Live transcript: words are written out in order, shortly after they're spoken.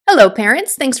Hello,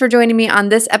 parents. Thanks for joining me on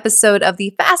this episode of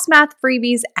the Fast Math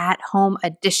Freebies at Home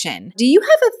Edition. Do you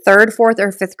have a third, fourth,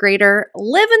 or fifth grader,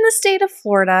 live in the state of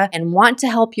Florida, and want to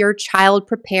help your child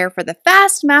prepare for the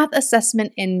Fast Math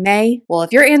assessment in May? Well,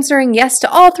 if you're answering yes to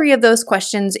all three of those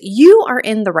questions, you are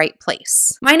in the right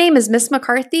place. My name is Miss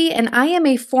McCarthy, and I am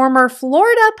a former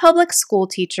Florida public school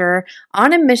teacher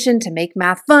on a mission to make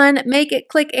math fun, make it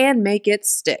click, and make it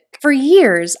stick. For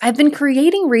years, I've been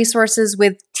creating resources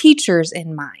with teachers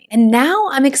in mind. And now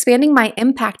I'm expanding my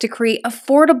impact to create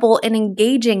affordable and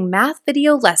engaging math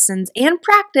video lessons and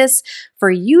practice for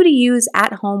you to use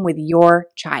at home with your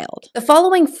child. The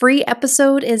following free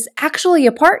episode is actually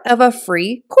a part of a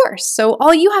free course. So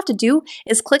all you have to do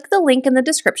is click the link in the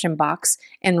description box,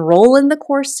 enroll in the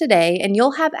course today, and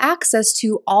you'll have access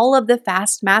to all of the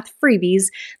Fast Math freebies,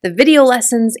 the video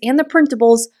lessons, and the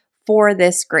printables for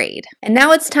this grade. And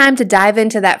now it's time to dive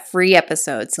into that free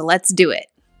episode. So let's do it.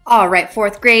 All right,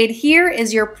 fourth grade, here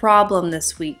is your problem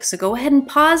this week. So go ahead and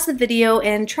pause the video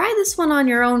and try this one on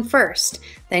your own first.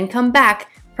 Then come back,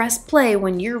 press play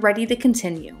when you're ready to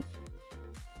continue.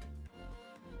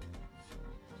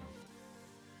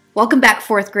 Welcome back,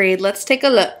 fourth grade. Let's take a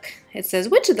look. It says,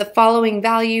 which of the following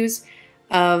values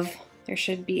of, there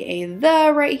should be a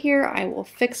the right here. I will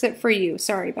fix it for you.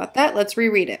 Sorry about that. Let's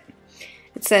reread it.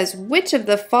 It says, which of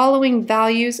the following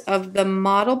values of the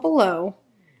model below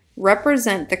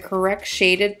represent the correct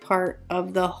shaded part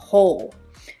of the whole?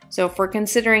 So if we're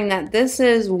considering that this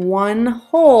is one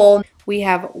whole, we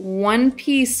have one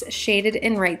piece shaded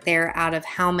in right there out of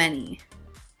how many?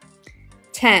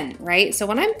 10, right? So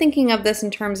when I'm thinking of this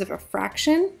in terms of a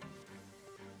fraction,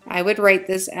 I would write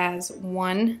this as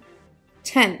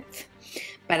 1/10.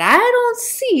 But I don't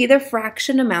see the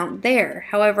fraction amount there.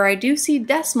 However, I do see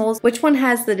decimals. Which one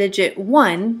has the digit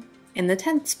 1 in the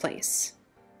tenths place?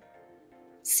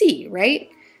 C, right?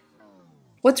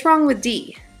 What's wrong with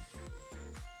D?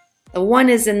 The 1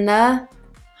 is in the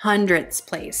hundredths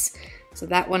place, so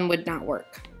that one would not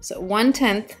work. So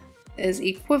 1/10 is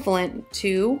equivalent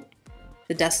to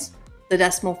the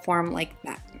decimal form like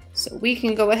that. So we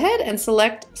can go ahead and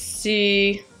select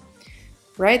C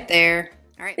right there.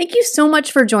 All right. Thank you so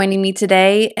much for joining me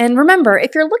today. And remember,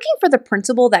 if you're looking for the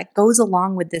printable that goes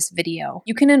along with this video,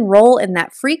 you can enroll in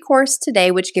that free course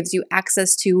today, which gives you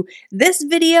access to this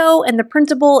video and the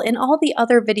printable and all the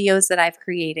other videos that I've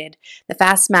created, the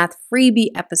Fast Math freebie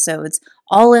episodes,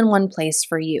 all in one place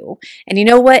for you. And you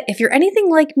know what? If you're anything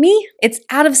like me, it's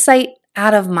out of sight,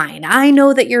 out of mind. I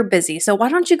know that you're busy, so why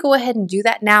don't you go ahead and do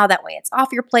that now? That way it's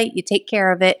off your plate, you take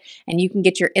care of it, and you can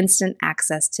get your instant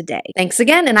access today. Thanks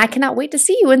again, and I cannot wait to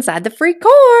see you inside the free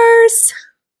course.